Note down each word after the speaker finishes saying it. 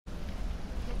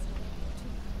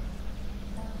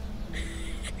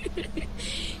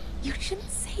You shouldn't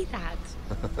say that.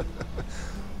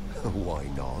 Why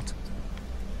not?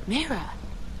 Mira,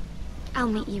 I'll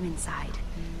meet you inside.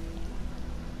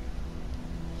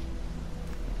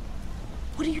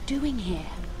 What are you doing here?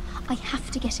 I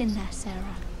have to get in there,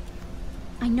 Sarah.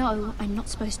 I know I'm not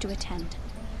supposed to attend,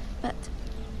 but...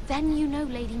 Then you know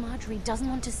Lady Marjorie doesn't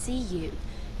want to see you.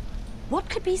 What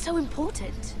could be so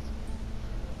important?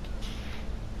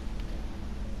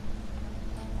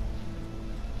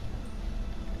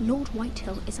 Lord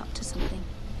Whitehill is up to something.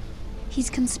 He's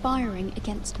conspiring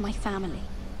against my family.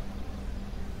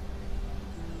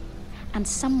 And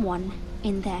someone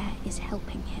in there is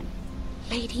helping him.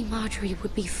 Lady Marjorie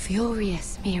would be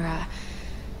furious, Mira.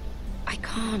 I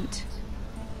can't.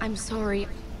 I'm sorry.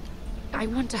 I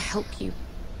want to help you,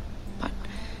 but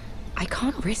I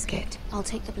can't risk it. I'll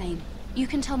take the blame. You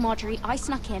can tell Marjorie I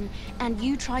snuck in, and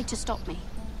you tried to stop me.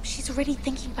 She's already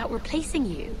thinking about replacing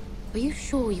you. Are you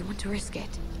sure you want to risk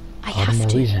it? I All the have more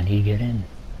to. reason he'd get in.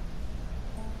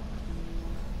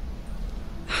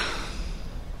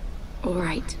 All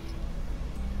right.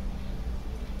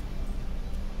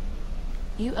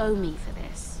 You owe me for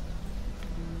this.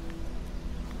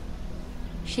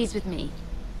 She's with me.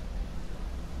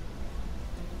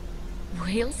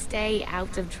 We'll stay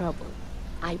out of trouble.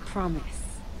 I promise.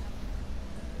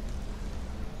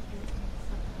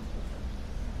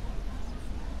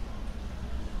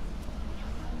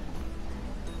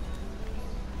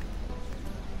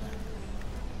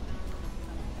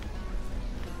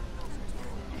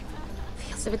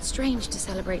 Feels a bit strange to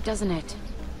celebrate, doesn't it?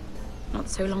 Not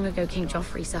so long ago, King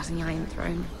Joffrey sat on the Iron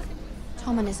Throne.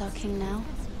 Tommen is our king now.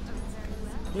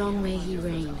 Long may he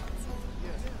reign.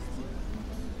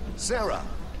 Sarah!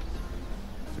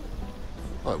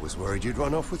 I was worried you'd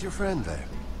run off with your friend there.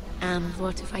 And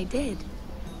what if I did?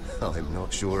 I'm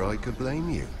not sure I could blame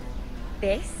you.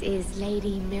 This is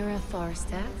Lady Mira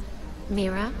Forrester.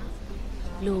 Mira,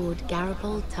 Lord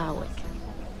Garibald Tarwick.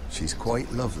 She's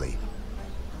quite lovely.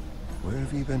 Where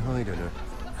have you been hiding her?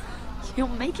 You're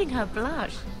making her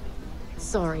blush.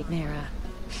 Sorry, Mira.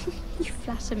 You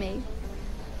flatter me.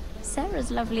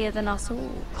 Sarah's lovelier than us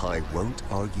all. I won't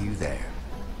argue there.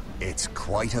 It's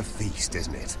quite a feast,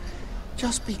 isn't it?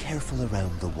 Just be careful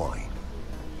around the wine.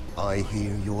 I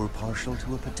hear you're partial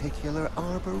to a particular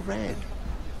Arbor Red.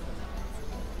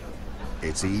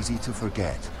 It's easy to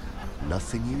forget.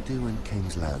 Nothing you do in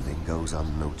King's Landing goes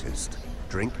unnoticed.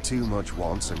 Drink too much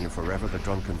once and you're forever the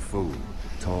drunken fool.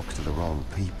 Talk to the wrong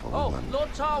people and... Lord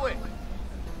Tarwick!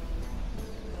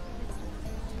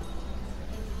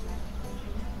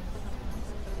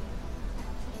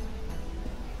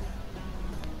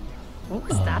 What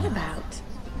was that about?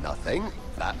 Nothing.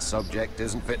 That subject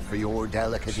isn't fit for your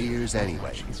delicate ears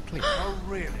anyway. Oh,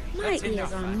 really? My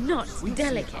ears are not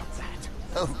delicate.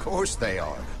 Of course they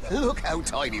are. Look how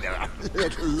tiny they are.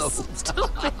 Little lobes.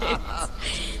 Stop it!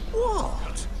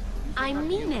 What? I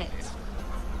mean it.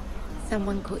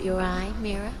 Someone caught your eye,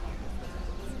 Mira?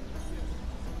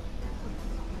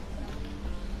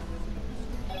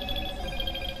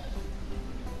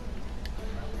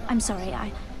 I'm sorry,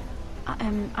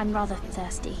 I'm rather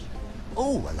thirsty.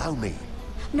 Oh, allow me.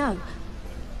 No,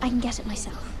 I can get it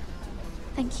myself.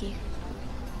 Thank you.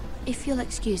 If you'll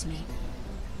excuse me.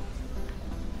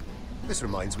 This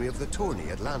reminds me of the tourney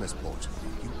at Lannisport.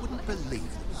 You wouldn't believe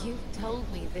it, You told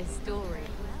me this story.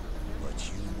 but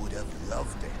you would have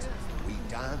loved it. We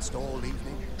danced all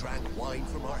evening, drank wine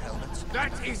from our helmets.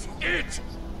 That is it!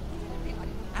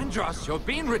 Andros, you're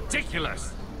being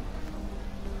ridiculous!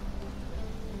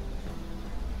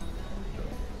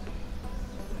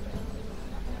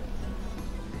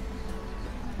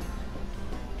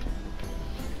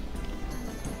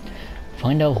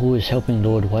 Find out who is helping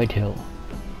Lord Whitehill.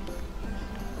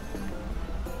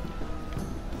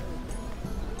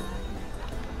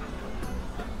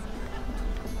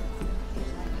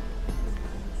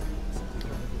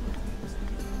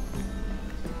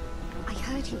 I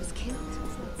heard he was killed.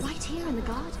 Right here in the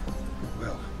garden.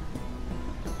 Well,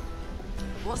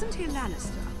 Wasn't he a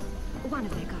Lannister? One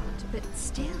of their guard, but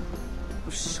still.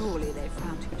 Well, surely they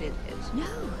found who did it. No,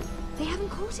 they haven't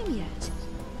caught him yet.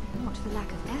 Not for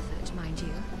lack of effort, mind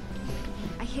you.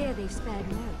 I hear they've spared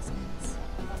no expense.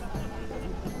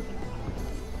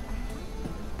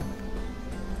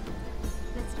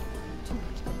 Let's not worry too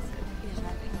much about it.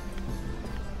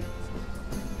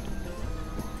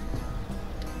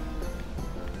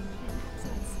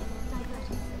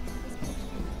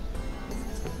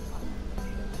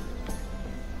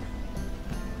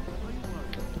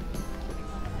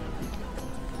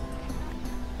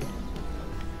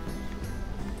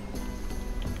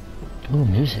 Ooh,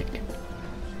 music.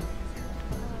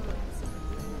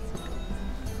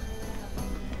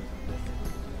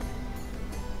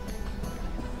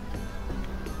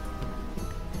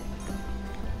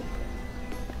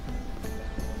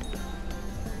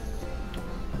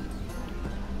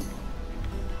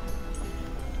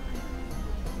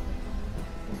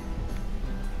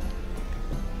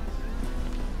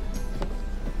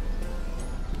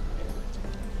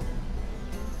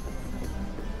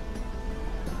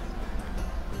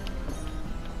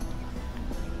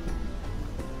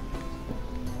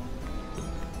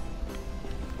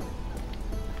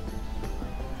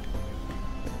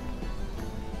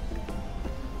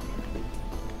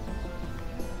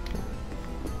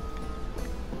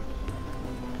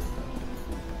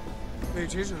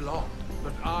 It is a lot,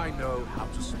 but I know how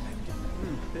to spend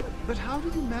it. But how do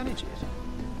you manage it?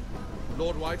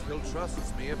 Lord Whitehill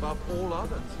trusts me above all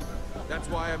others. That's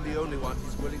why I'm the only one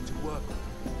he's willing to work with.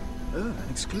 Oh, an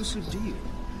exclusive deal.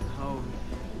 How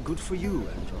good for you,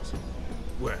 Andros.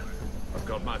 Well, I've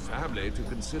got my family to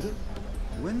consider.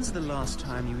 When's the last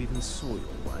time you even saw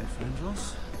your wife,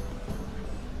 Andros?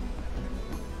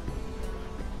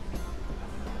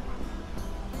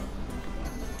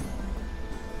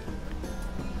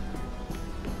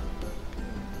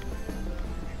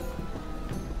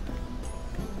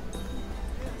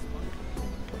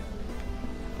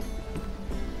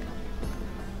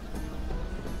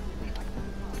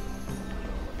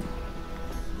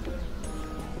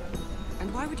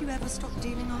 And why would you ever stop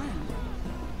dealing iron?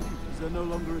 Is there no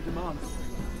longer a demand?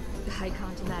 I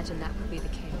can't imagine that would be the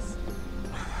case.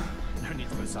 No need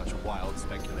for such wild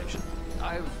speculation.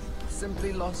 I've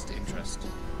simply lost interest.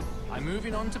 I'm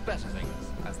moving on to better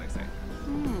things, as they say.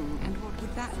 And what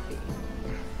would that be?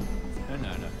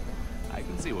 No. I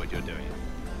can see what you're doing.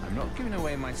 I'm not giving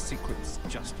away my secrets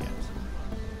just yet.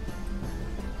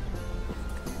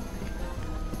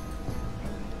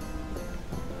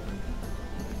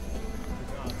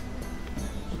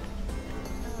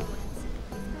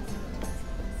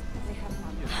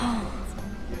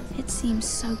 It seems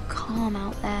so calm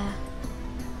out there.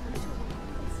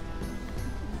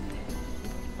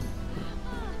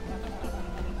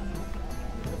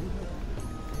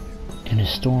 And a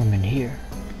storm in here.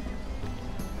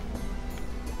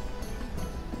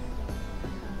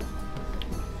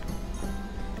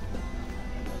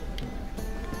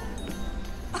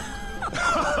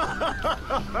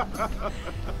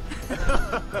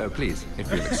 Please, if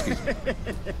you'll excuse me.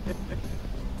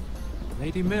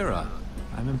 Lady Mira,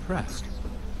 I'm impressed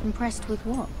Impressed with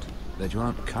what? that you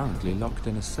aren't currently locked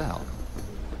in a cell.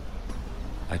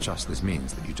 I trust this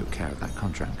means that you took care of that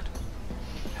contract.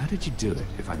 How did you do it,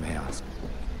 if I may ask?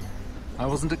 I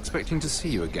wasn't expecting to see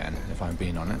you again, if I'm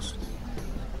being honest.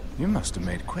 You must have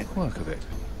made quick work of it.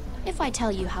 If I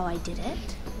tell you how I did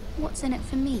it, what's in it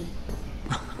for me?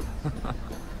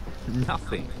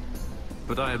 Nothing.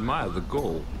 But I admire the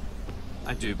gall.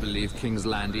 I do believe King's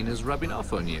Landing is rubbing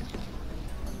off on you.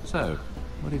 So,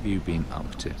 what have you been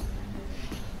up to?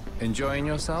 Enjoying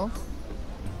yourself?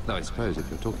 Though I suppose if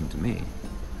you're talking to me,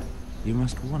 you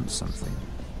must want something.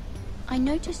 I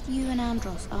noticed you and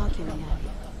Andros arguing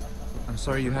earlier. I'm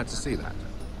sorry you had to see that.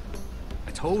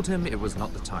 I told him it was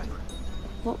not the time.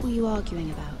 What were you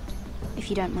arguing about, if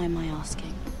you don't mind my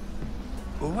asking?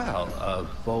 Well, a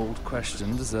bold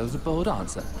question deserves a bold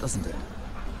answer, doesn't it?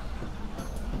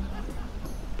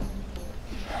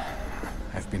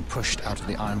 I've been pushed out of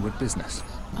the ironwood business.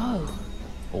 Oh.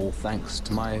 All thanks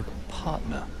to my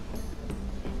partner.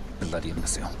 Bloody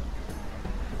imbecile.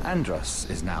 Andros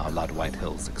is now Lord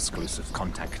Whitehill's exclusive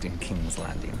contact in King's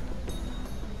Landing.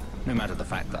 No matter the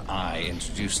fact that I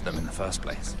introduced them in the first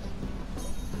place.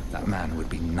 That man would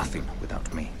be nothing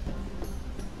without me.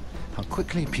 How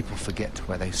quickly people forget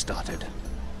where they started.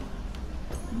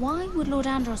 Why would Lord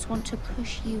Andros want to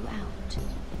push you out?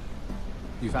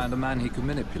 You found a man he could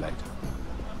manipulate.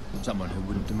 Someone who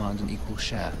wouldn't demand an equal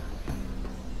share.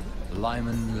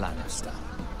 Lyman Lannister.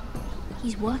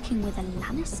 He's working with a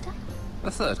Lannister?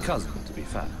 A third cousin, to be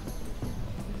fair.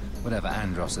 Whatever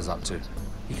Andros is up to,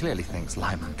 he clearly thinks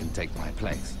Lyman can take my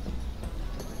place.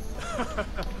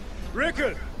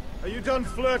 Rickard! Are you done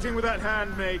flirting with that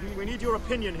handmaiden? We need your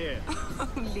opinion here.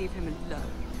 Leave him alone.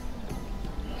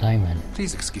 Lyman.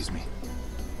 Please excuse me.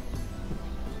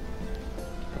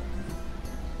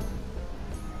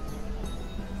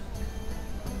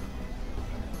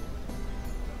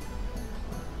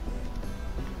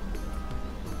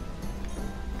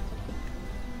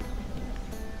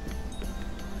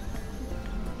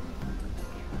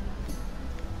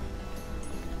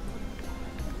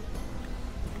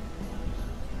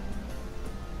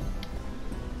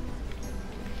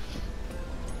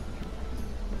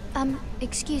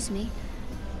 Excuse me.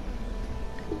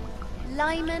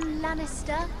 Lyman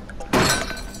Lannister?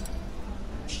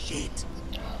 Shit.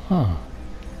 Huh.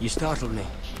 You startled me.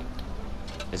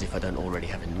 As if I don't already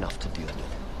have enough to deal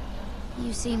with.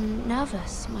 You seem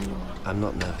nervous, my lord. I'm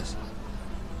not nervous.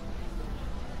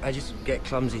 I just get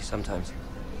clumsy sometimes.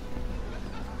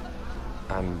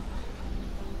 I'm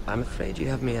afraid you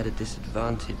have me at a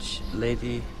disadvantage,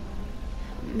 Lady...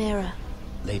 Mira.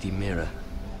 Lady Mira.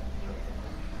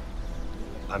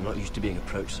 I'm not used to being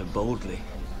approached so boldly.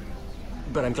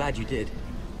 But I'm glad you did.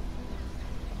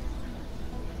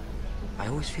 I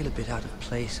always feel a bit out of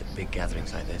place at big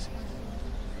gatherings like this.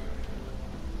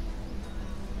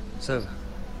 So,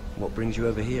 what brings you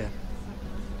over here?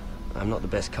 I'm not the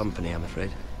best company, I'm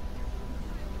afraid.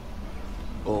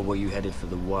 Or were you headed for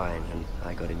the wine and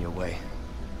I got in your way?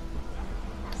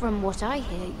 From what I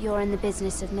hear, you're in the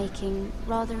business of making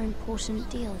rather important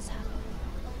deals happen.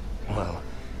 Well,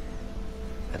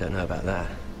 I don't know about that.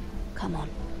 Come on,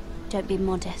 don't be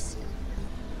modest.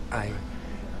 I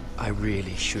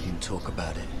really shouldn't talk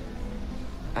about it.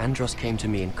 Andros came to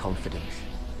me in confidence.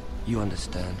 You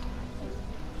understand?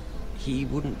 He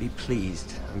wouldn't be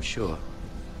pleased, I'm sure.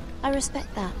 I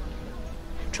respect that.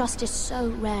 Trust is so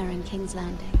rare in King's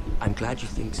Landing. I'm glad you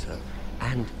think so.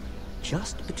 And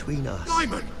just between us...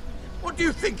 Lyman! What do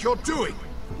you think you're doing?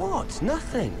 What?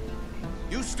 Nothing.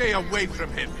 You stay away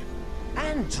from him.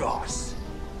 Andros!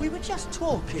 We were just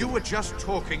talking. You were just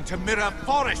talking to Mira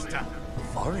Forrester.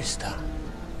 Forrester?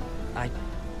 I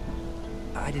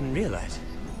didn't realize.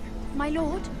 My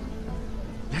lord?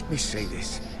 Let me say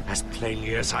this as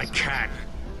plainly as I can.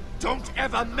 Don't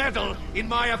ever meddle in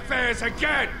my affairs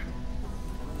again!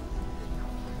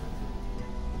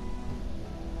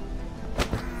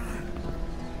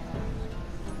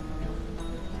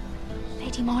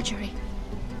 Lady Marjorie.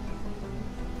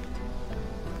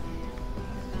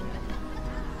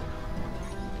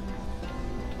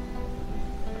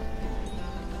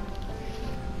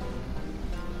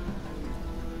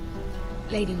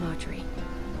 Lady Marjorie.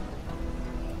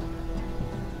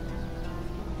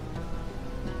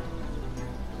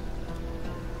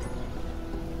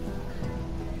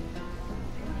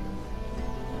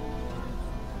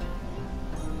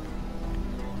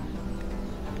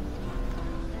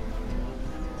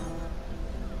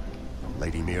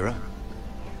 Lady Mira?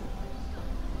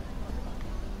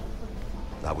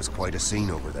 That was quite a scene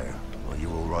over there. Are you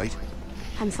all right?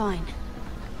 I'm fine.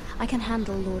 I can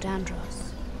handle Lord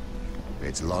Andros.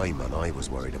 It's Lyman I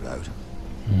was worried about.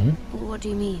 What do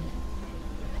you mean?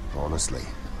 Honestly,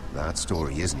 that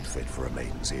story isn't fit for a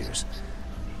maiden's ears.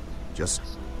 Just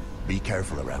be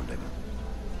careful around him.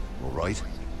 All right?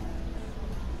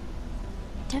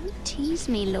 Don't tease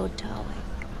me, Lord Tarwick.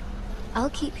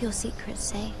 I'll keep your secret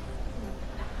safe.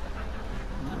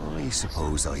 I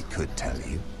suppose I could tell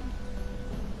you.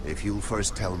 If you'll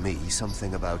first tell me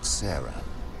something about Sarah.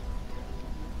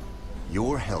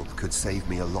 Your help could save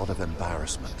me a lot of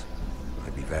embarrassment.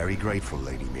 I'd be very grateful,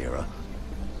 Lady Mira.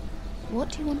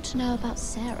 What do you want to know about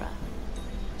Sarah?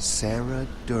 Sarah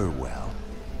Durwell.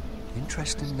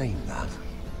 Interesting name, that.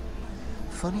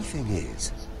 Funny thing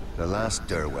is, the last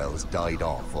Durwells died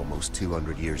off almost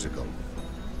 200 years ago.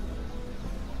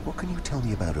 What can you tell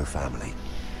me about her family?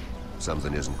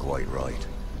 Something isn't quite right,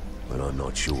 but I'm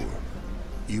not sure.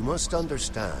 You must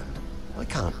understand, I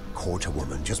can't court a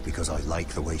woman just because I like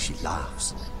the way she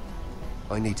laughs.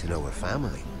 I need to know her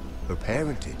family, her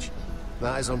parentage.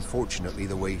 That is unfortunately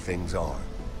the way things are.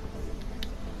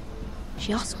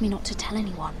 She asked me not to tell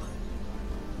anyone.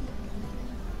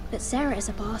 But Sarah is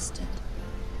a bastard.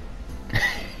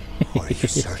 Are you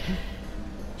certain?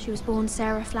 She was born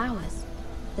Sarah Flowers.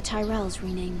 The Tyrells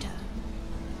renamed her.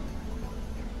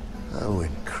 How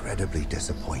incredibly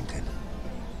disappointing.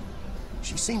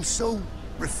 She seems so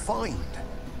refined.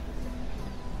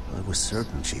 I was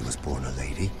certain she was born a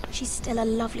lady. She's still a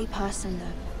lovely person,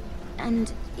 though.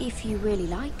 And if you really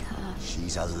like her...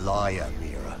 She's a liar,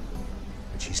 Mira.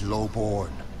 And she's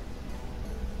low-born.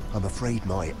 I'm afraid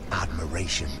my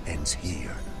admiration ends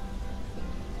here.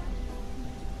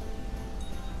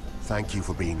 Thank you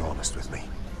for being honest with me.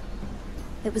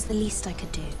 It was the least I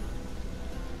could do.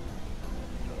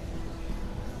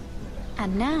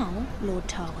 And now, Lord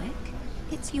Tarwick,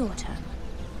 it's your turn.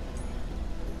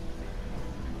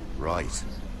 Right.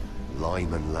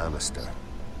 Lyman Lannister.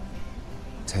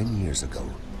 10 years ago,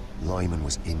 Lyman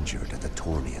was injured at the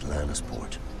tourney at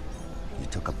Lannisport. He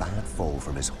took a bad fall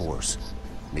from his horse.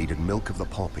 Needed milk of the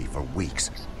poppy for weeks,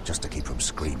 just to keep from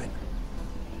screaming.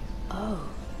 Oh.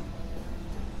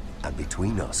 And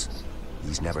between us,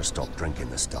 he's never stopped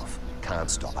drinking the stuff. Can't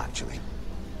stop, actually.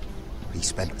 He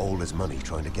spent all his money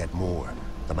trying to get more.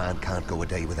 The man can't go a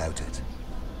day without it.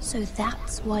 So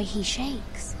that's why he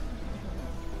shakes.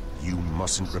 You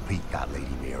mustn't repeat that,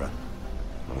 Lady Mira.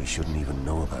 I shouldn't even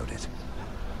know about it.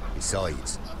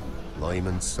 Besides,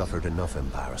 Lyman suffered enough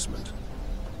embarrassment.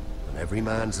 And every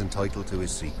man's entitled to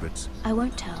his secrets. I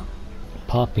won't tell.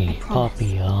 Poppy,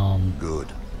 Good.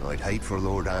 I'd hate for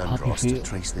Lord Andros to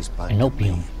trace this back and to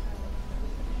opium. me.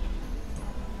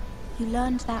 You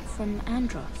learned that from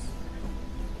Andros?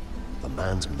 The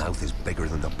man's mouth is bigger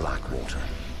than the Blackwater.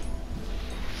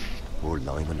 Poor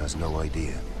Lyman has no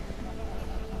idea.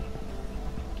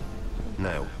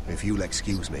 Now, if you'll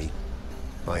excuse me,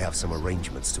 I have some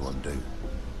arrangements to undo.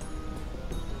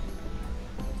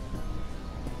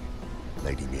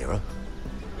 Lady Mira?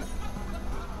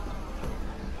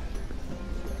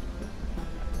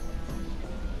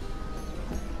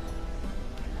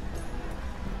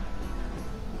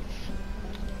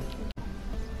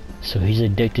 So he's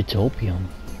addicted to opium.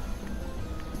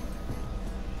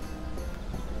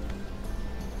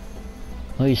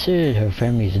 Well, you said her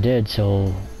family's dead,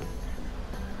 so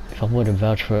if I were to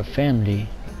vouch for her family,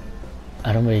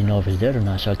 I don't really know if it's dead or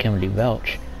not, so I can't really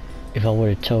vouch. If I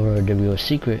were to tell her the real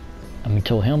secret,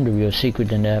 told him the real secret,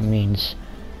 then that means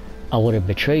I would have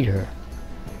betrayed her.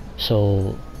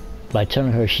 So by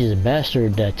telling her she's a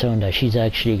bastard, that's telling that she's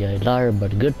actually a liar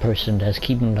but a good person, that's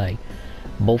keeping like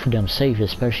both of them safe,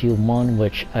 especially one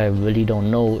which I really don't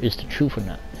know is the truth or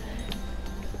not.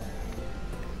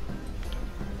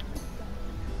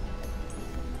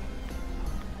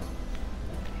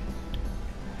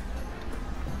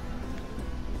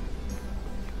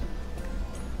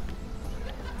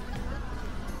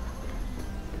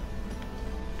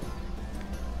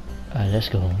 Alright, let's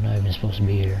go. Not even supposed to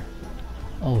be here.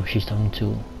 Oh, she's talking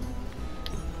to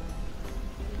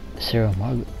Sarah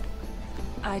Margaret.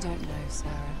 I don't know,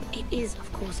 Sarah. It is,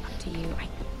 of course, up to you. I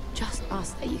just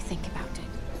ask that you think about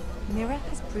it. Mira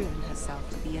has proven herself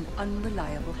to be an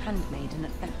unreliable handmaiden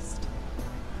at best.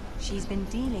 She's been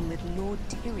dealing with Lord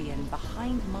Tyrion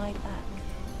behind my back.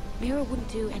 Mira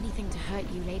wouldn't do anything to hurt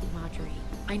you, Lady Marjorie.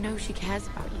 I know she cares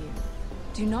about you.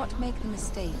 Do not make the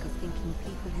mistake of thinking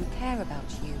people who care about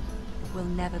you will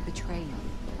never betray you.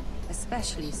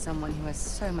 Especially someone who has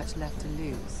so much left to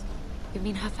lose. You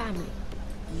mean her family?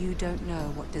 You don't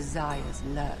know what desires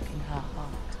lurk in her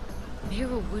heart.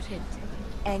 Mira wouldn't.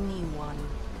 Anyone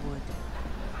would.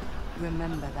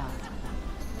 Remember that.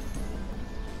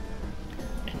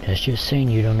 That's just saying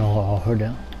you don't know all her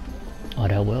down. All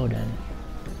that well then.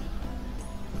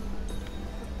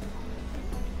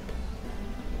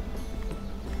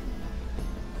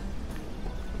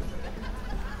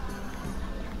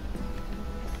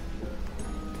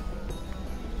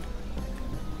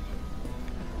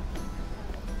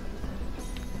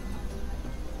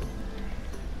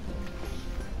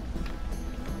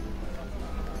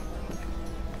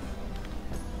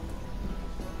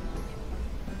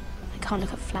 I can't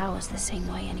look at flowers the same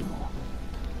way anymore.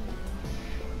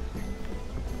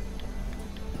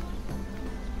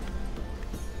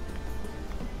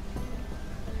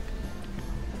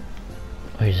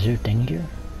 Oh, is there a thing here?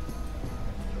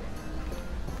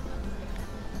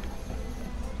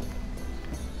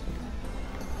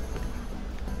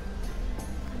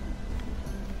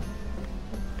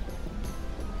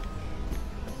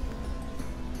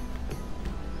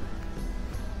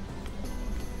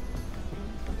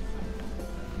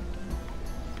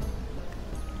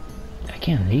 I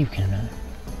can't leave, can I?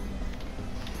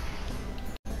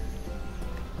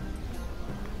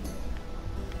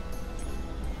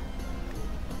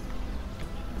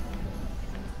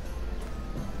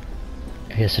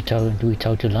 I guess do we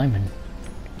talk to Lyman?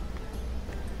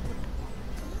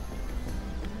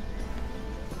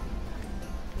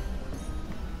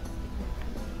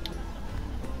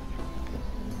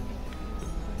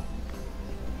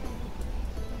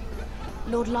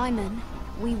 Lord Lyman,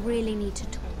 we really need to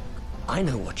talk. I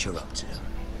know what you're up to.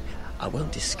 I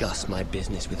won't discuss my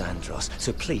business with Andros,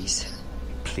 so please,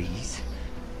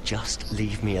 just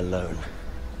leave me alone.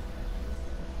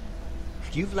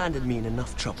 You've landed me in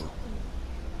enough trouble.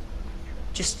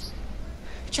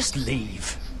 Just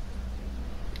leave.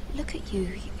 Look at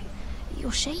you.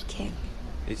 You're shaking.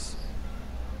 It's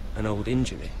an old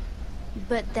injury.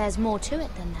 But there's more to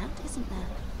it than that, isn't there?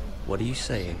 What are you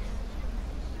saying?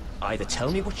 Either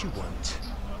tell me what you want,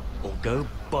 or go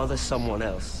bother someone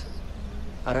else.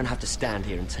 I don't have to stand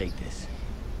here and take this.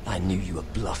 I knew you were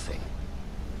bluffing.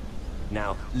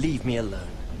 Now, leave me alone.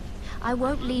 I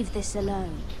won't leave this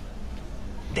alone.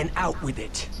 Then out with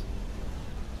it.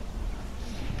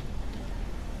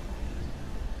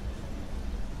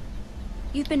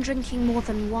 You've been drinking more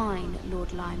than wine,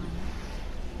 Lord Lyman.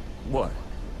 What?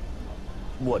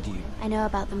 What do you... I know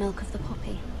about the milk of the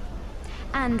poppy.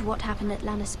 And what happened at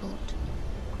Lannisport.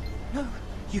 No,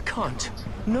 you can't.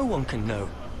 No one can know.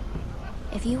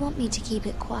 If you want me to keep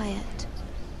it quiet,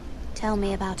 tell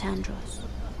me about Andros.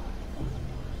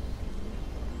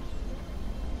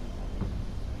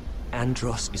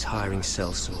 Andros is hiring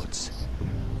sellswords.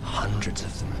 Hundreds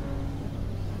of them.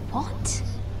 What?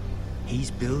 He's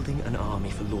building an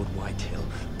army for Lord Whitehill,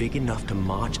 big enough to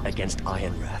march against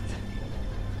Ironrath.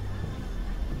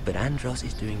 But Andros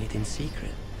is doing it in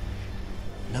secret.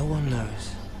 No one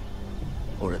knows.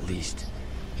 Or at least,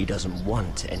 he doesn't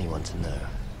want anyone to know.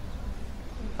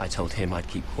 I told him I'd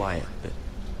keep quiet, but...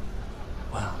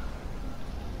 well...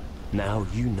 now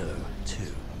you know,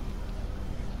 too.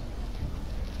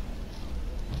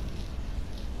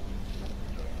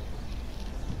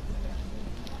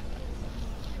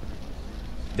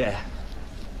 There.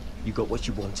 You got what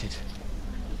you wanted.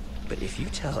 But if you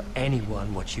tell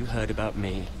anyone what you heard about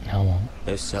me, I won't.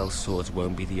 those cell swords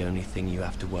won't be the only thing you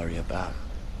have to worry about.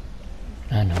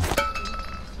 I know.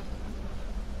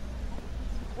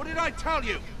 What did I tell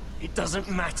you? It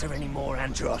doesn't matter anymore,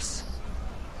 Andros.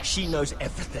 She knows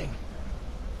everything.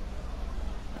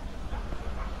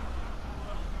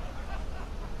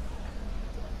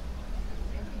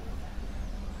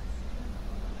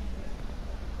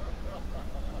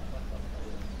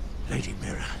 Lady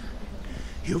Mira,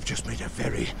 you've just made a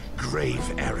very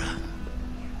grave error.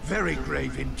 Very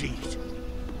grave indeed.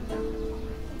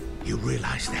 You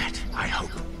realize that, I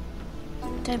hope.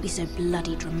 Don't be so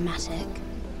bloody dramatic,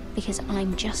 because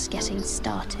I'm just getting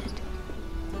started.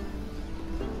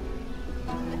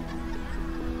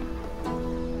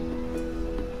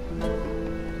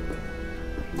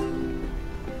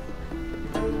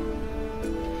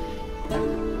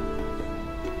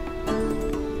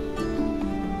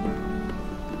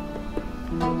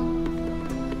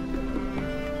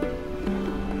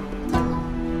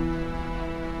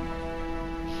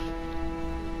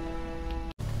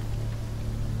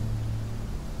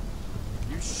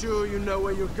 Sure you know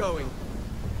where you're going?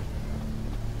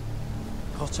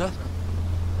 Potter?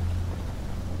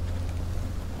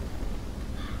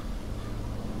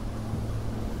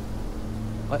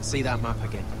 Let's see that map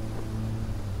again.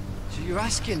 So you're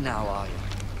asking now, are you?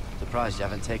 Surprised you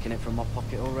haven't taken it from my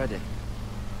pocket already.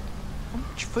 How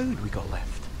much food we got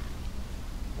left?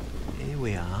 Here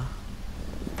we are.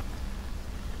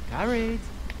 Carried.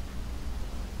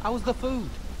 How's the food?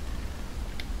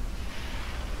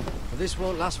 But this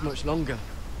won't last much longer.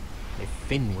 If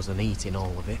Finn wasn't eating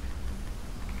all of it.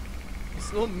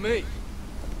 It's not me.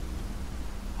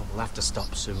 But we'll have to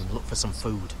stop soon, look for some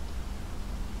food.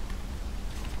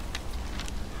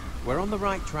 We're on the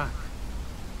right track.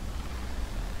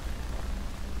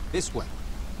 This way.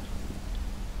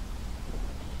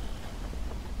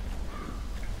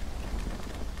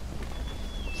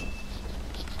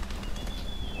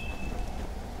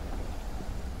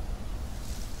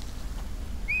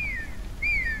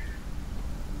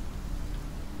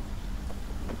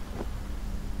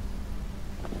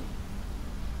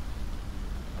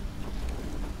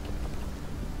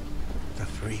 The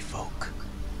free folk.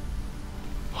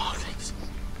 Oh,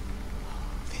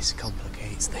 this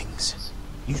complicates things.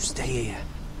 You stay here.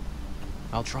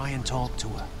 I'll try and talk to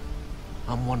her.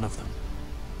 I'm one of them.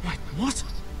 Wait, what?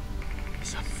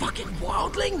 He's a fucking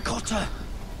wildling, Cotter!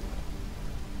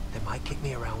 They might kick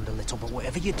me around a little, but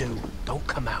whatever you do, don't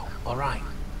come out, alright?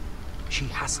 She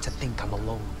has to think I'm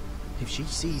alone. If she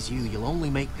sees you, you'll only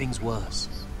make things worse.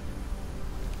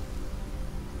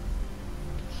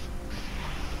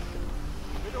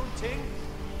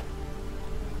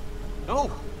 No,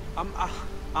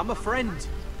 I'm a friend.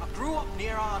 I grew up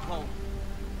near Ardhall.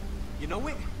 You know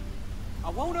it? I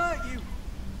won't hurt you.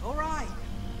 All right.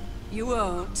 You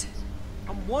won't.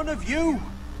 I'm one of you.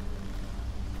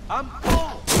 I'm...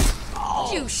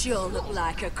 You sure look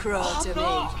like a crow to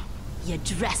me. You're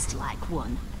dressed like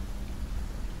one.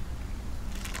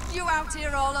 You out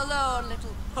here all alone,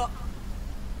 little pup.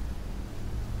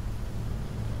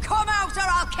 Come out or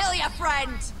I'll kill your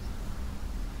friend!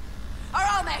 Or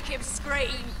I'll make him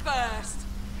scream first!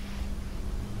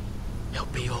 He'll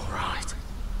be alright.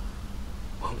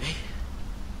 Won't he?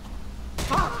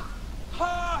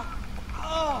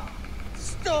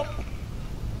 Stop!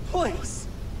 Please!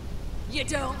 You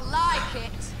don't like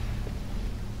it?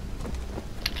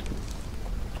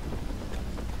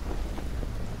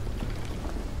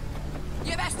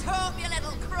 You best hope your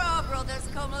little crow brothers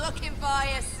come looking for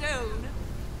you soon.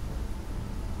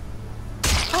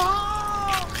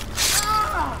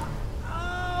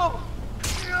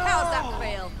 How's that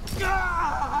feel?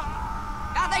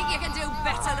 I think you can do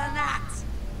better than that.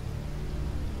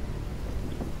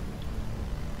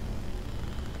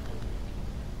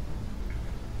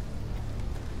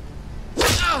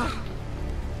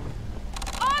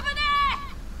 Over there!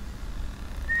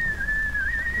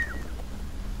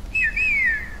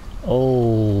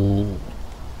 Oh.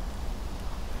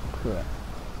 Crap.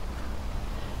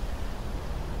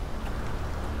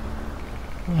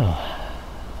 Oh.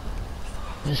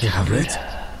 This is good.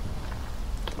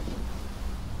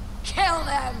 Kill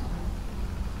them!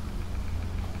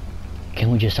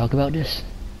 Can we just talk about this?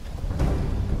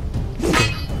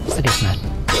 Okay, I guess not.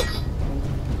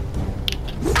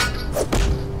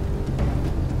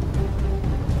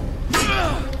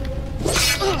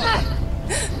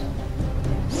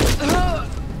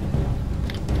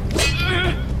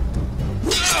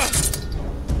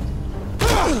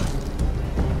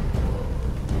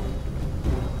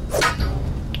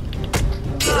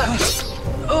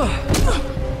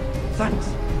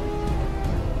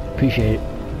 appreciate it.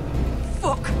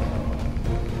 Fuck!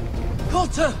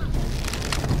 Coulter!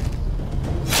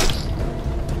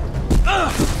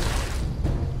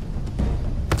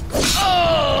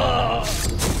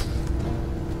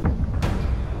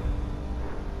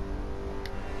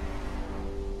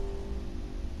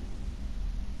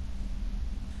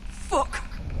 Fuck!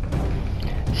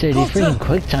 Say, these freaking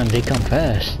quick times, they come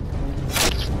fast.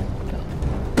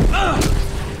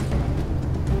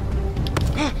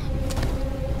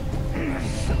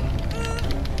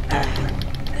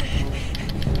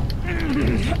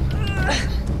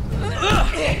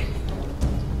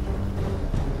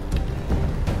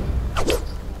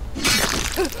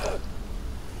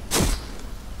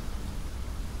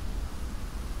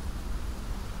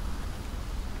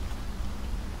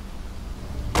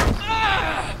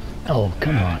 Oh,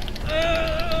 come on.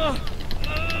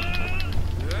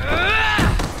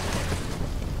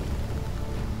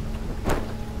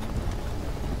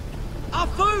 Our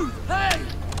food! Hey!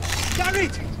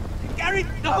 Garrett! Garrett,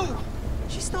 no!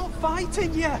 She's not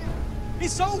fighting yet!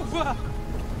 It's over!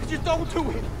 Just don't do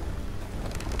it!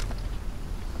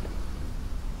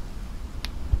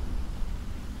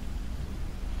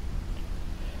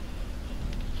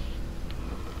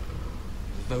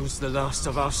 Are those the last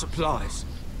of our supplies?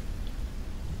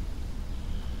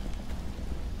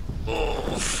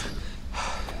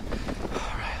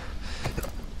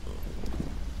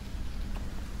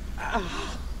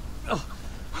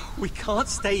 We can't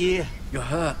stay here. You're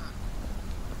hurt.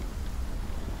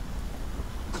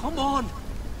 Come on!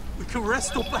 We can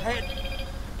rest up ahead.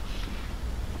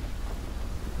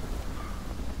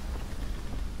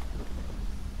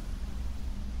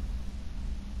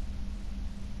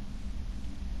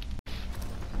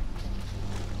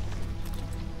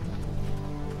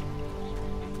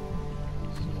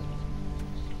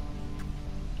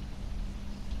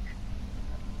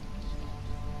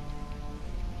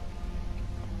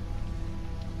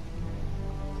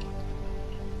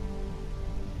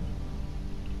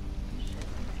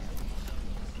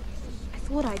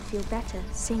 I thought I'd feel better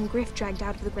seeing Griff dragged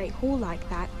out of the Great Hall like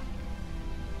that.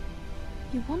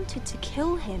 You wanted to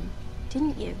kill him,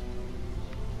 didn't you?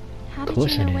 How did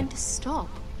you know when to stop?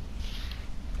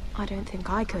 I don't think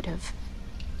I could have.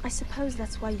 I suppose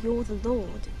that's why you're the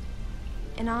Lord.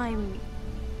 And I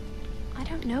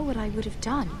don't know what I would have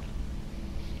done.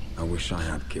 I wish I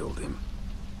had killed him.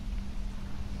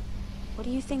 What do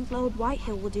you think Lord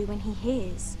Whitehill will do when he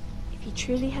hears? If he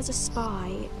truly has a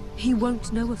spy... He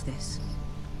won't know of this.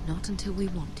 Not until we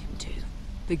want him to.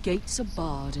 The gates are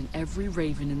barred and every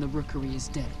raven in the rookery is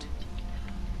dead.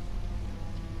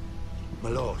 My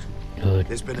lord,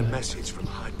 there's been a message from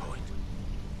High Point.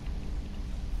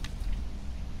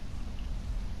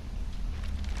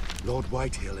 Lord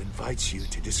Whitehill invites you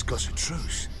to discuss a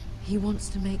truce. He wants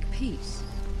to make peace.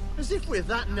 As if we're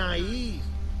that naive.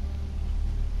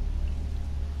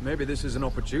 Maybe this is an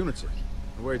opportunity.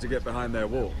 A way to get behind their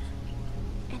walls.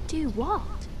 And do what?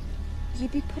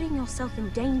 You'd be putting yourself in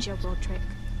danger, Roderick.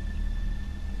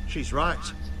 She's right.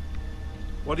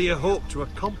 What do you hope to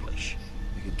accomplish?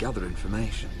 We could gather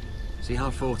information. See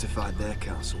how fortified their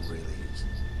castle really is.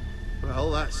 Well,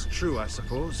 that's true, I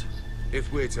suppose.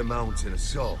 If we're to mount an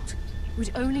assault.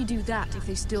 We'd only do that if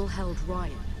they still held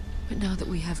Ryan. But now that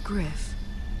we have Griff,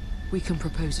 we can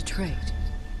propose a trade.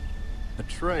 A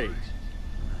trade?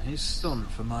 His son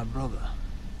for my brother.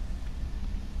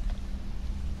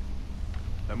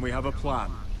 Then we have a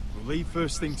plan. We'll leave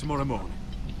first thing tomorrow morning.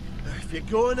 If you're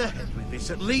going ahead with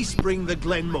this, at least bring the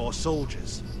Glenmore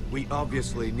soldiers. We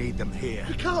obviously need them here.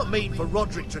 You can't mean for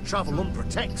Roderick to travel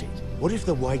unprotected. What if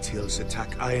the Whitehills attack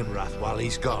Ironrath while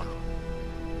he's gone?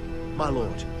 My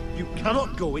lord, you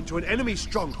cannot go into an enemy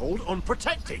stronghold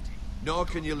unprotected. Nor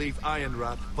can you leave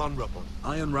Ironrath vulnerable.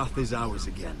 Ironrath is ours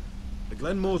again. The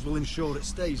Glenmores will ensure it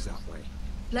stays that way.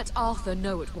 Let Arthur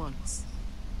know at once.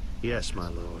 Yes, my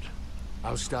lord.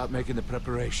 I'll start making the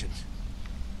preparations.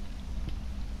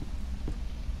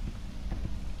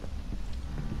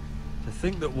 To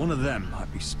think that one of them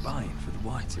might be spying for the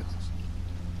Whitehills.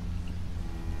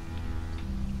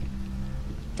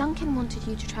 Duncan wanted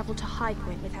you to travel to High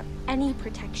Point without any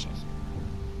protection.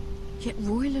 Yet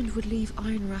Royland would leave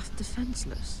Ironrath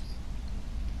defenseless.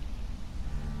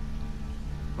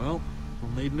 Well,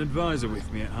 I'll need an advisor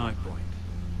with me at High Point.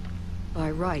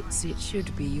 By rights, it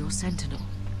should be your sentinel.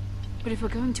 But if we're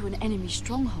going to an enemy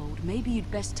stronghold, maybe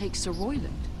you'd best take Sir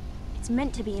Royland. It's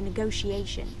meant to be a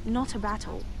negotiation, not a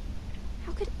battle.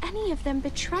 How could any of them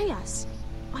betray us?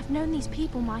 I've known these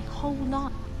people my whole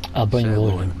life. I'll bring Sir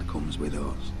Royland. Comes with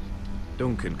us.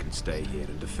 Duncan can stay here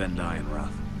and defend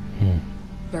Ironrath.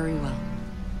 Very well.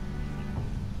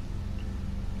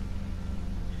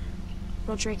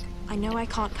 Roderick, I know I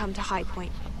can't come to High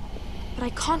Point, but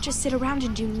I can't just sit around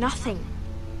and do nothing.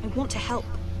 I want to help.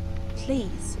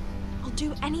 Please. I'll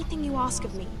do anything you ask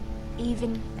of me,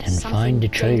 even something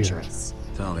dangerous.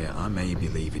 Talia, I may be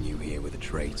leaving you here with a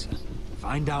traitor.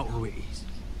 Find out who it is.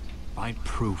 Find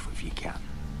proof if you can.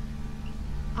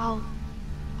 I'll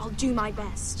do my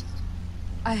best.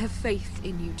 I have faith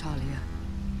in you, Talia.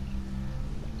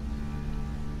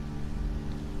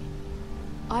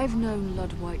 I've known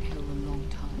Lud Whitehill a long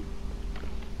time.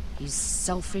 He's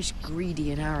selfish,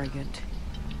 greedy, and arrogant.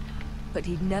 But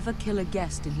he'd never kill a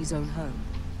guest in his own home.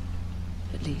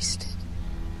 At least,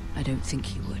 I don't think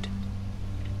he would.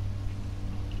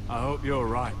 I hope you're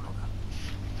right, Mother.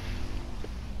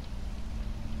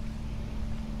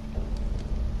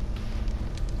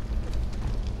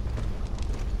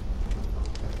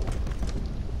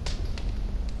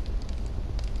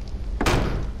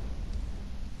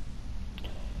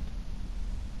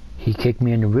 He kicked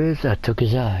me in the ribs, I took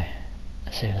his eye.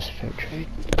 I say that's a fair trade.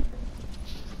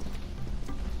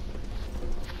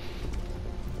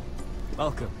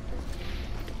 Welcome.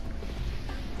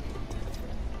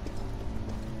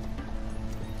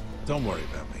 Don't worry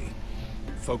about me.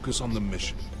 Focus on the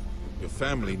mission. Your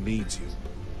family needs you.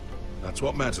 That's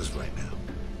what matters right now.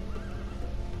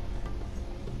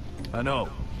 I know.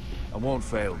 I won't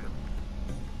fail them.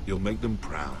 You'll make them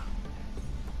proud.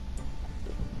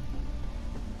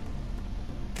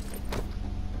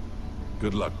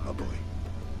 Good luck, my boy.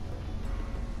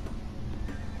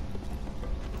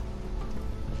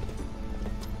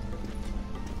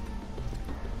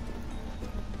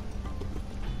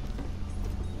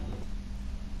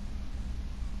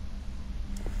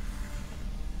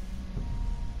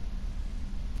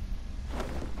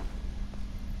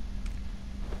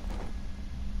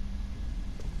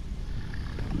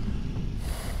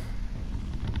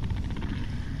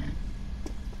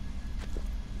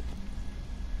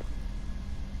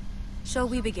 Shall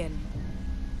we begin?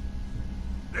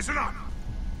 Listen up!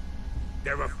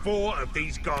 There are 4 of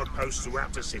these guard posts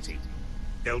throughout the city.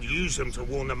 They'll use them to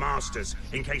warn the masters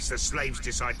in case the slaves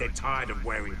decide they're tired of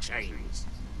wearing chains.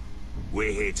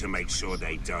 We're here to make sure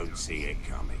they don't see it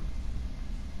coming.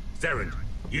 Theron,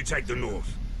 you take the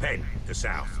north. Penn, the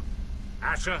south.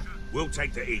 Asher, we'll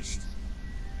take the east.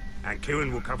 And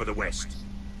Kieran will cover the west.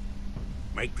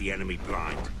 Make the enemy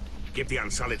blind. Give the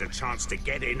Unsullied a chance to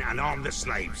get in and arm the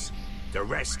slaves. The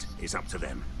rest is up to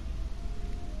them.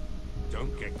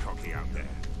 Don't get cocky out there.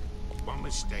 One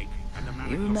mistake and the man.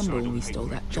 You remember when we stole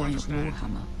that giant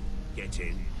warhammer? Get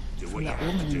in, do what From you that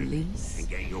have to woman do, in Leeds? and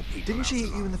get your people. Didn't she hit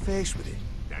you in the face with it?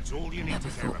 That's all you need Never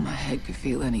to care thought my about. head could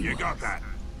feel any You worse. got that?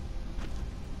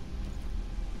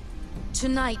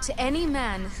 Tonight, any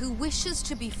man who wishes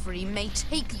to be free may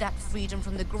take that freedom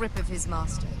from the grip of his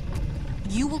master.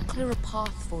 You will clear a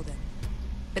path for them,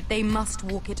 but they must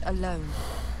walk it alone.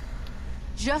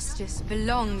 Justice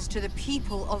belongs to the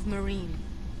people of Marine.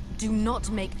 Do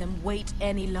not make them wait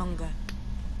any longer.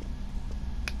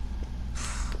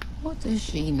 What does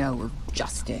she know of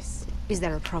justice? Is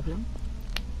there a problem?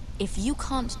 If you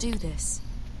can't do this,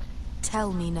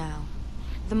 tell me now.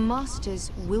 The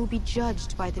Masters will be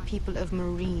judged by the people of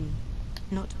Marine,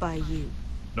 not by you.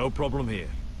 No problem here.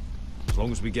 As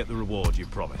long as we get the reward you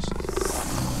promised.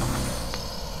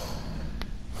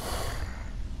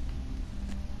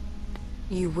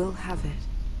 You will have it.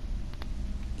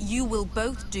 You will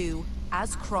both do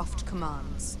as Croft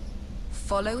commands.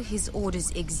 Follow his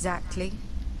orders exactly,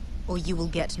 or you will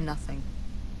get nothing.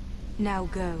 Now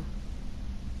go.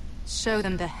 Show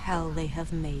them the hell they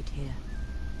have made here.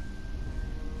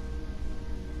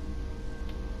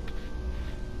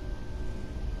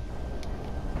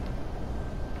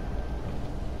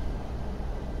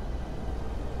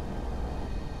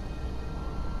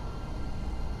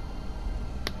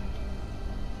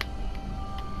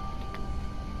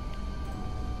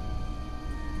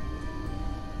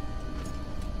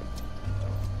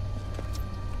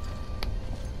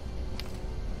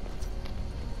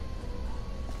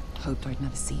 Hoped I'd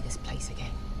never see this place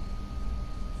again.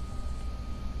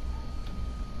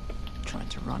 Tried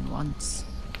to run once.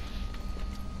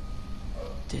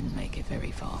 Didn't make it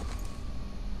very far.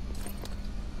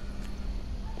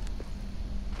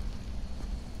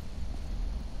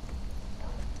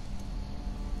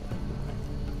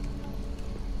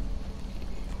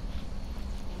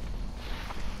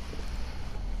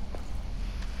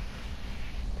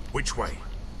 Which way?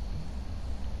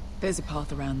 There's a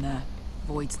path around there.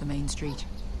 Avoids the main street.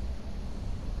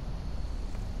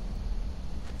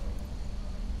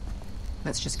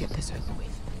 Let's just get this over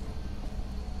with.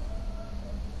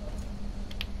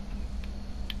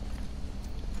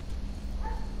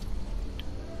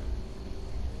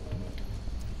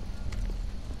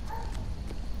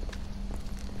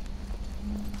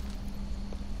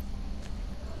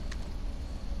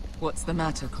 What's the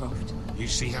matter, Croft? You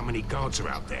see how many guards are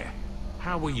out there?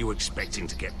 How were you expecting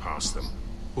to get past them?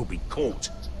 We'll be caught.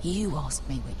 You asked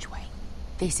me which way.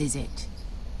 This is it.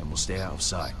 And we'll stay out of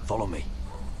sight. Follow me.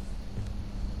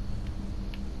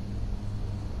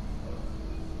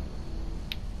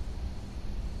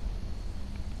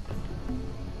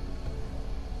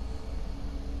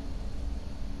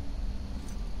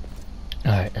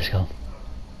 Alright, let's go.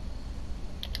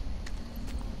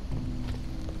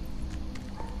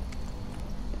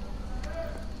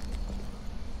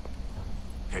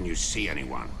 Can you see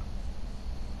anyone?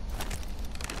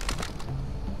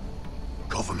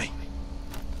 Cover me.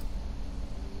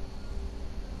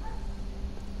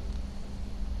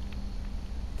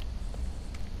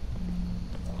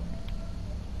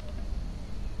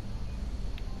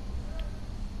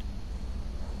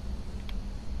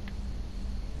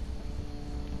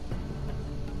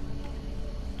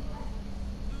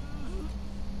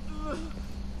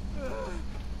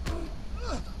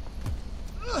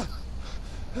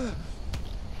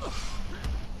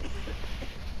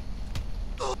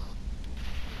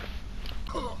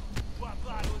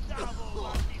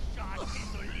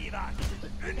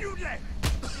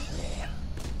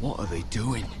 What are they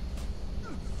doing?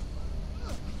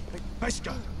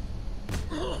 Pesca!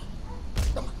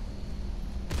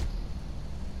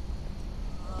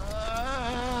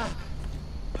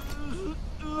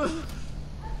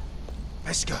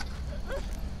 Pesca!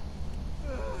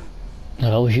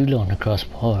 No, that was you on the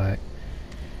crossbar.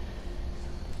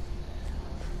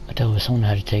 I thought it was someone I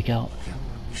had to take out.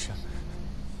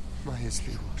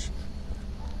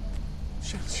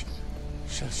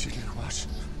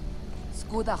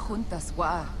 Skuda juntas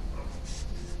wa.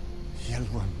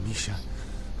 Yelwan Misha,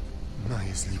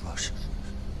 Mayas Liwash,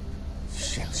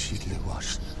 Shelshid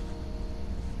Liwash.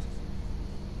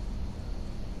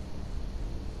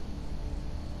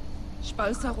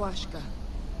 Spalsa washka.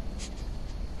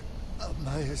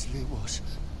 Mayas Liwash.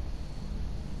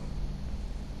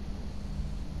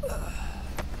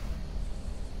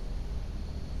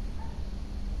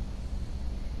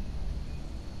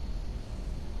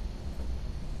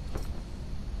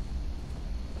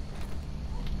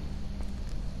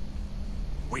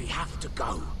 We have to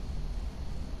go.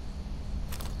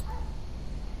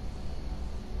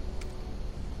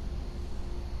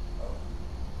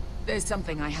 There's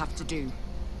something I have to do.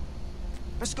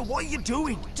 Pesca, what are you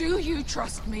doing? Do you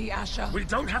trust me, Asher? We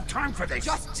don't have time for this.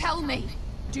 Just tell me.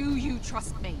 Do you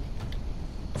trust me?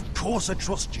 Of course I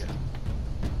trust you.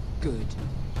 Good.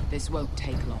 This won't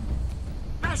take long.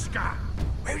 Pesca!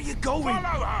 Where are you going?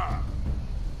 Follow her!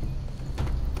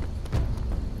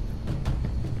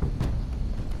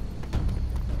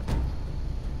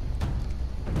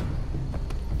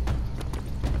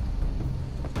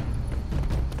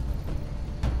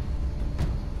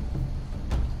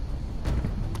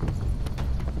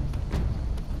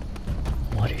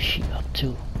 What is she up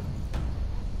to?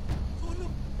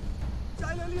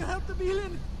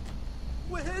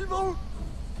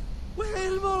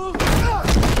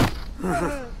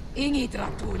 Ingi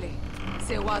Dratule.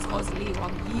 Se was Rosli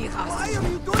Wang Yiras. Why are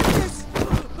you doing this?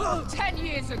 10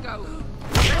 years ago.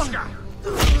 Pesca!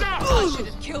 Stop! I should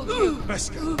have killed you.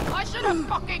 Pesca! I should have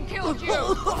fucking killed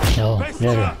you. No,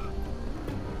 never.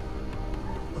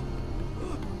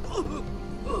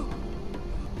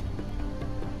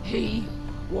 He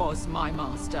was my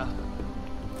master.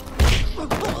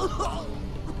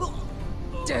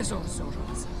 Desor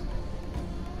Zoroza.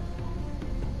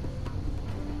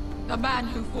 The man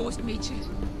who forced me to...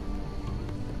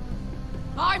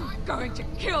 I'm going to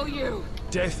kill you!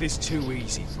 Death is too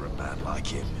easy for a man like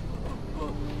him.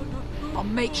 I'll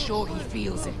make sure he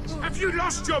feels it. Have you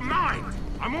lost your mind?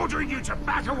 I'm ordering you to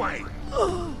back away.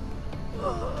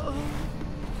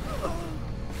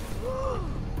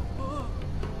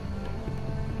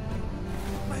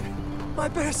 My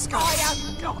Pesca! I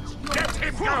am not... Let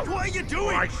him go! What are you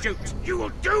doing? Or I shoot. You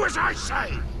will do as I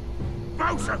say.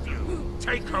 Both of you,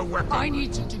 take her weapon. I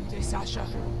need to do this, Asher.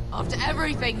 After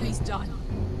everything he's done.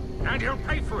 And he'll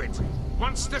pay for it.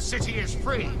 Once the city is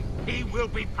free, he will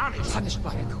be punished. Punished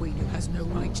by a queen who has no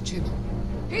right to.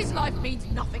 His life means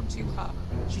nothing to her.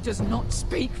 She does not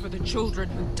speak for the children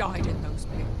who died in those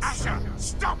pits. Asher,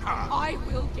 stop her! I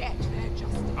will get their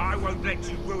justice. I won't let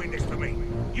you ruin this for me.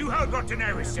 You heard what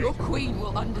Daenerys said. Your queen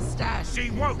will understand.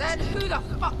 She won't. Then who the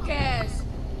fuck cares?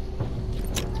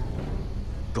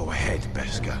 Go ahead,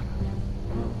 Pesca.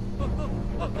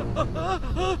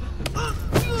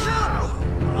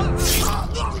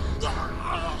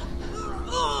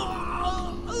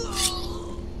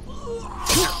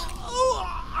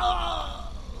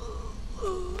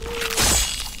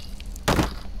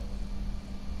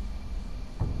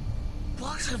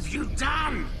 you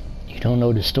done? You don't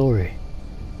know the story.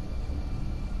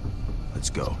 Let's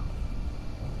go.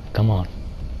 Come on.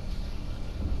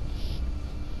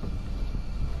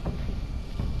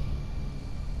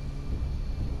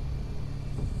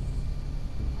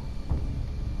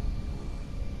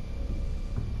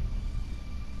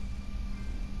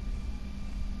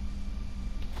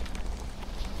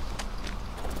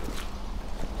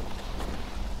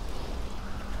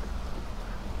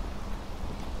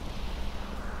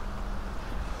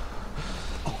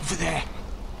 Over there.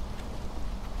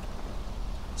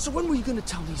 So when were you gonna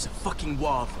tell me he's a fucking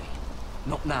wildling?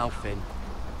 Not now, Finn.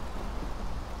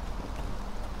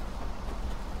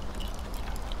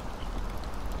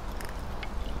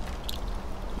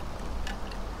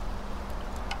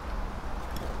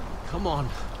 Come on.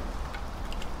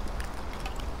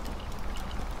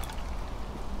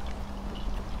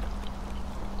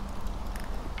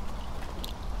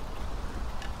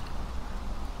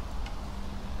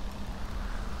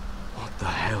 What the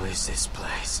hell is this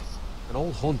place? An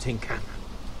old hunting camp.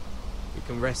 We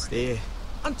can rest here.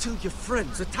 Until your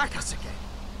friends attack us again.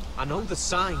 I know the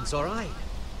signs, alright?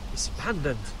 It's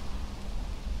abandoned.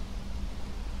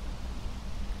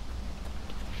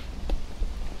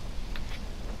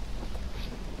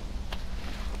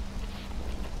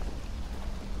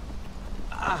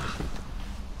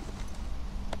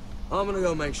 I'm gonna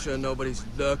go make sure nobody's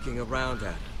lurking around out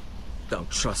here. Don't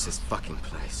trust this fucking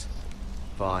place.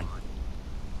 Fine.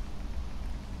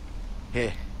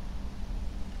 Here.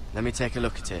 Let me take a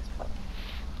look at it.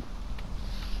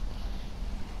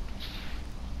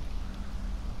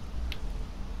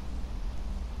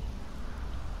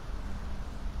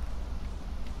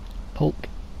 Poke.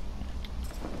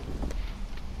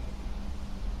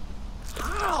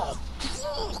 Ow!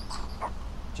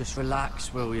 Just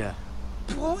relax, will ya?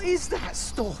 What is that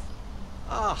stuff?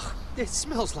 Ah, it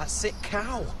smells like sick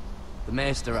cow. The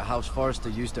maester at House Forrester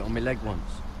used it on my leg once.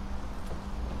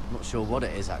 Not sure what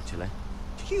it is, actually.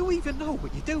 Do you even know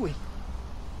what you're doing?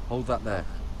 Hold that there.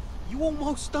 You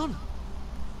almost done.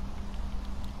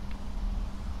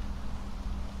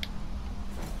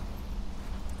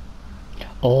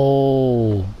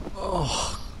 Oh.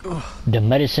 Oh. The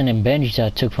medicine and bandage I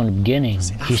took from the beginning,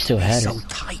 he still had it.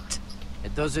 Tight.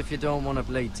 It does if you don't want to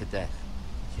bleed to death.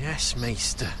 Yes,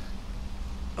 Maester.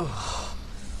 Oh.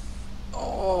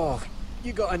 Oh,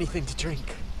 you got anything to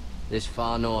drink? This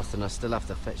far north and I still have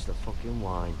to fetch the fucking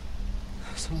wine.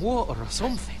 Some water or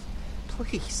something,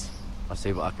 please. I'll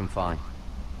see what I can find.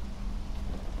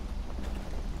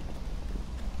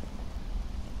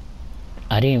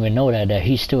 I didn't even know that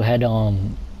he still had the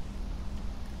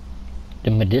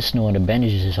medicinal and the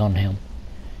bandages on him.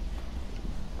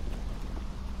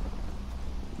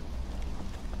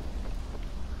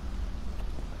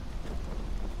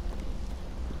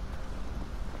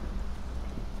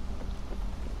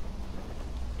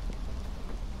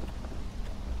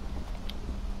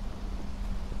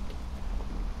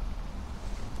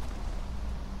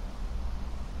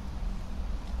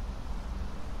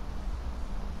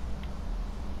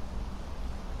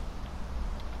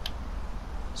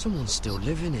 Someone's still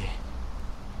living here.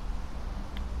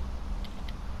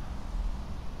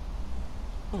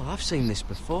 Oh, I've seen this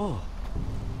before.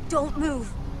 Don't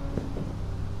move.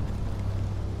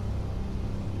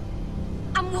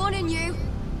 I'm warning you.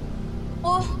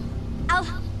 Or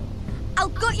I'll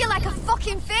gut you like a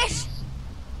fucking fish.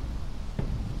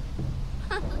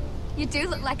 You do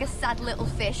look like a sad little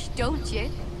fish, don't you?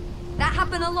 That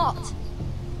happened a lot.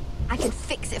 I can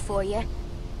fix it for you.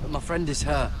 But my friend is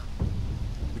hurt.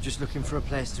 We're just looking for a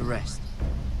place to rest.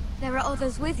 There are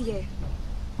others with you.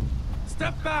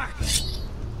 Step back!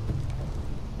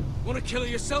 Want to kill her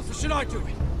yourself, or should I do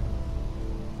it?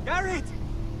 Garrett!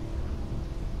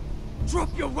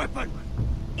 Drop your weapon!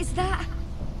 Is that...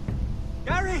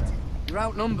 Garrett! You're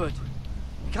outnumbered.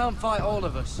 You can't fight all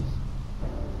of us.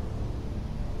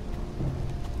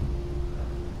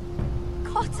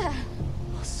 Cotter!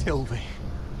 Oh, Sylvie.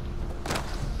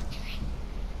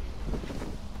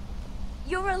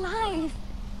 You're alive!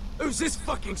 Who's this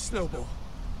fucking snowball?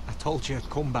 I told you I'd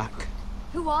come back.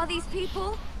 Who are these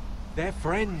people? They're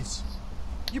friends.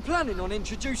 You planning on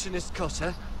introducing us,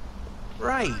 Cotter?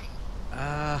 Right.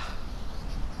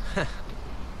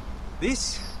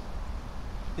 This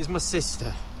is my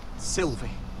sister,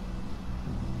 Sylvie.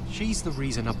 She's the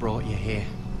reason I brought you here.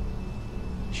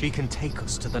 She can take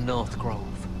us to the North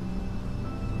Grove.